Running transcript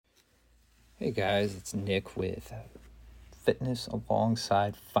Hey guys, it's Nick with Fitness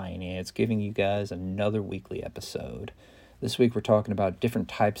Alongside Finance, giving you guys another weekly episode. This week we're talking about different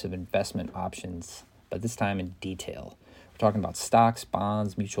types of investment options, but this time in detail. We're talking about stocks,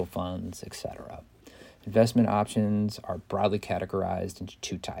 bonds, mutual funds, etc. Investment options are broadly categorized into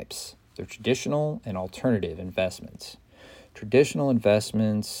two types. They're traditional and alternative investments. Traditional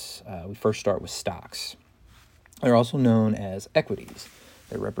investments, we first start with stocks. They're also known as equities.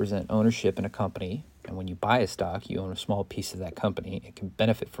 They represent ownership in a company, and when you buy a stock, you own a small piece of that company and can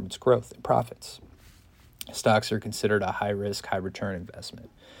benefit from its growth and profits. Stocks are considered a high-risk, high-return investment,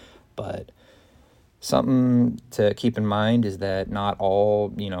 but something to keep in mind is that not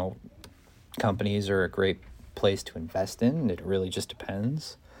all, companies are a great place to invest in. It really just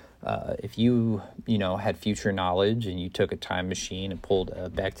depends. If you, had future knowledge and you took a time machine and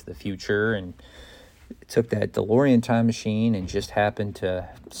pulled Back to the Future and took that DeLorean time machine and just happened to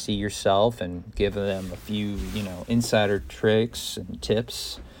see yourself and give them a few, insider tricks and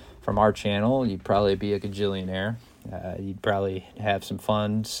tips from our channel, you'd probably be a gajillionaire. You'd probably have some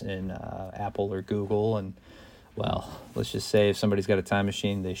funds in Apple or Google. And, well, let's just say if somebody's got a time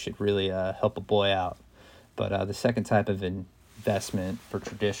machine, they should really help a boy out. But the second type of investment for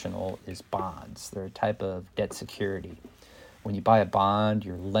traditional is bonds. They're a type of debt security. When you buy a bond,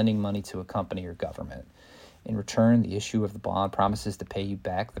 you're lending money to a company or government. In return, the issue of the bond promises to pay you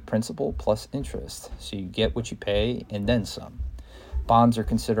back the principal plus interest, so you get what you pay and then some. Bonds are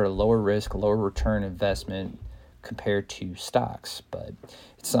considered a lower risk, lower return investment compared to stocks, but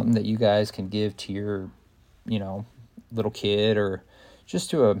it's something that you guys can give to your, little kid or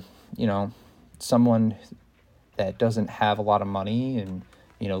just to someone that doesn't have a lot of money, and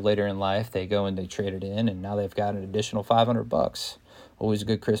later in life they go and they trade it in and now they've got an additional $500. Always a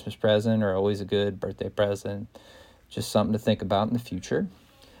good Christmas present or always a good birthday present. Just something to think about in the future.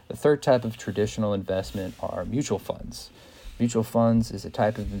 The third type of traditional investment are mutual funds. Mutual funds is a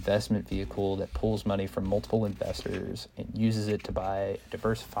type of investment vehicle that pulls money from multiple investors and uses it to buy a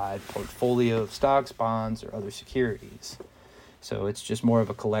diversified portfolio of stocks, bonds, or other securities. So it's just more of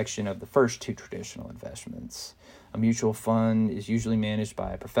a collection of the first two traditional investments. A mutual fund is usually managed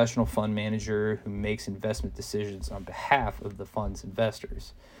by a professional fund manager who makes investment decisions on behalf of the fund's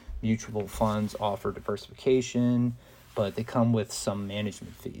investors. Mutual funds offer diversification, but they come with some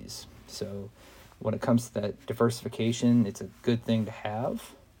management fees. So when it comes to that diversification, it's a good thing to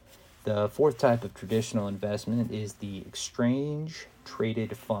have. The fourth type of traditional investment is the exchange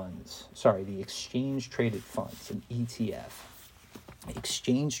traded funds, an ETF.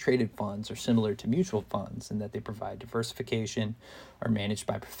 Exchange-traded funds are similar to mutual funds in that they provide diversification, are managed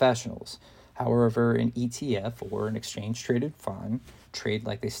by professionals. However, an ETF or an exchange-traded fund trade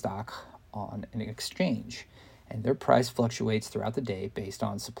like they stock on an exchange, and their price fluctuates throughout the day based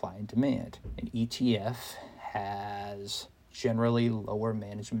on supply and demand. An ETF has generally lower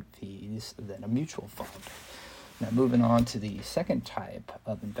management fees than a mutual fund. Now, moving on to the second type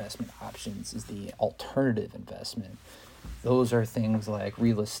of investment options is the alternative investment. Those are things like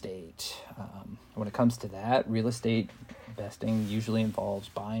real estate. When it comes to that, real estate investing usually involves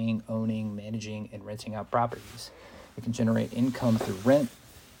buying, owning, managing, and renting out properties. It can generate income through rent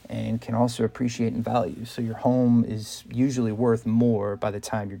and can also appreciate in value. So your home is usually worth more by the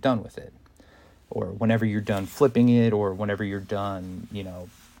time you're done with it, or whenever you're done flipping it, or whenever you're done,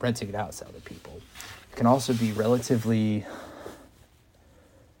 renting it out to other people. It can also be relatively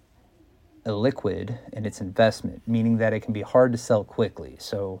illiquid in its investment, meaning that it can be hard to sell quickly.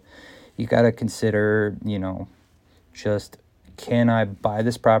 So you got to consider, just can I buy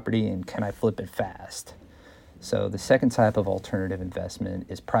this property and can I flip it fast? So the second type of alternative investment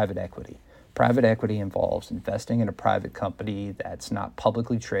is private equity. Private equity involves investing in a private company that's not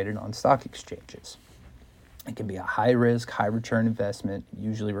publicly traded on stock exchanges. It can be a high-risk, high-return investment. It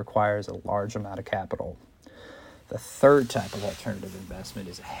usually requires a large amount of capital. The third type of alternative investment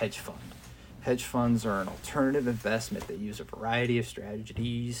is a hedge fund. Hedge funds are an alternative investment that use a variety of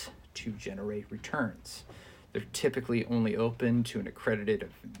strategies to generate returns. They're typically only open to an accredited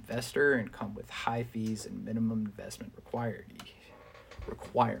investor and come with high fees and minimum investment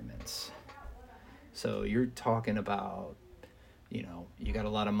requirements. So you're talking about, you got a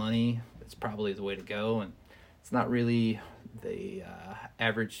lot of money. That's probably the way to go. And it's not really the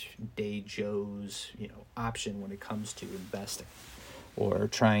average day Joe's, option when it comes to investing or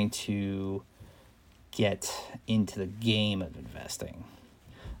trying to get into the game of investing.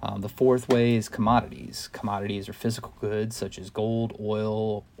 The fourth way is commodities. Commodities are physical goods such as gold,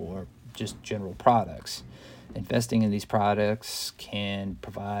 oil, or just general products. Investing in these products can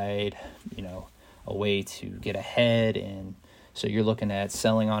provide, a way to get ahead and So you're looking at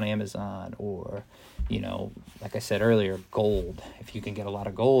selling on Amazon, or, like I said earlier, gold. If you can get a lot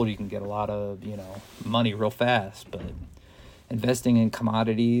of gold, you can get a lot of, money real fast. But investing in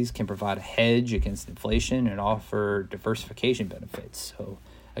commodities can provide a hedge against inflation and offer diversification benefits. So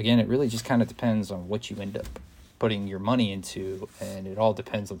again, it really just kind of depends on what you end up putting your money into, and it all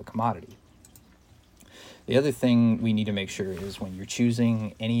depends on the commodity. The other thing we need to make sure is when you're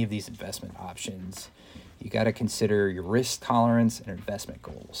choosing any of these investment options, you got to consider your risk tolerance and investment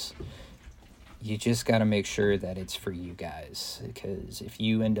goals. You just got to make sure that it's for you guys, because if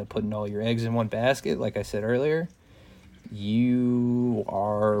you end up putting all your eggs in one basket, like I said earlier, you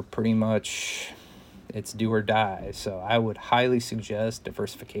are pretty much, it's do or die. So I would highly suggest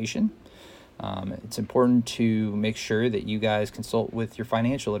diversification. It's important to make sure that you guys consult with your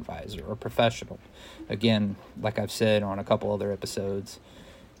financial advisor or professional. Again, like I've said on a couple other episodes,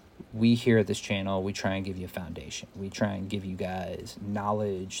 we here at this channel, we try and give you a foundation. We try and give you guys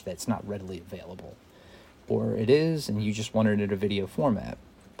knowledge that's not readily available. Or it is, and you just want it in a video format.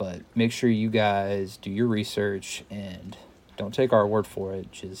 But make sure you guys do your research and don't take our word for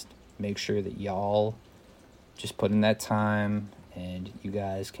it. Just make sure that y'all just put in that time and you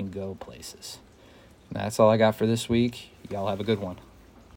guys can go places. And that's all I got for this week. Y'all have a good one.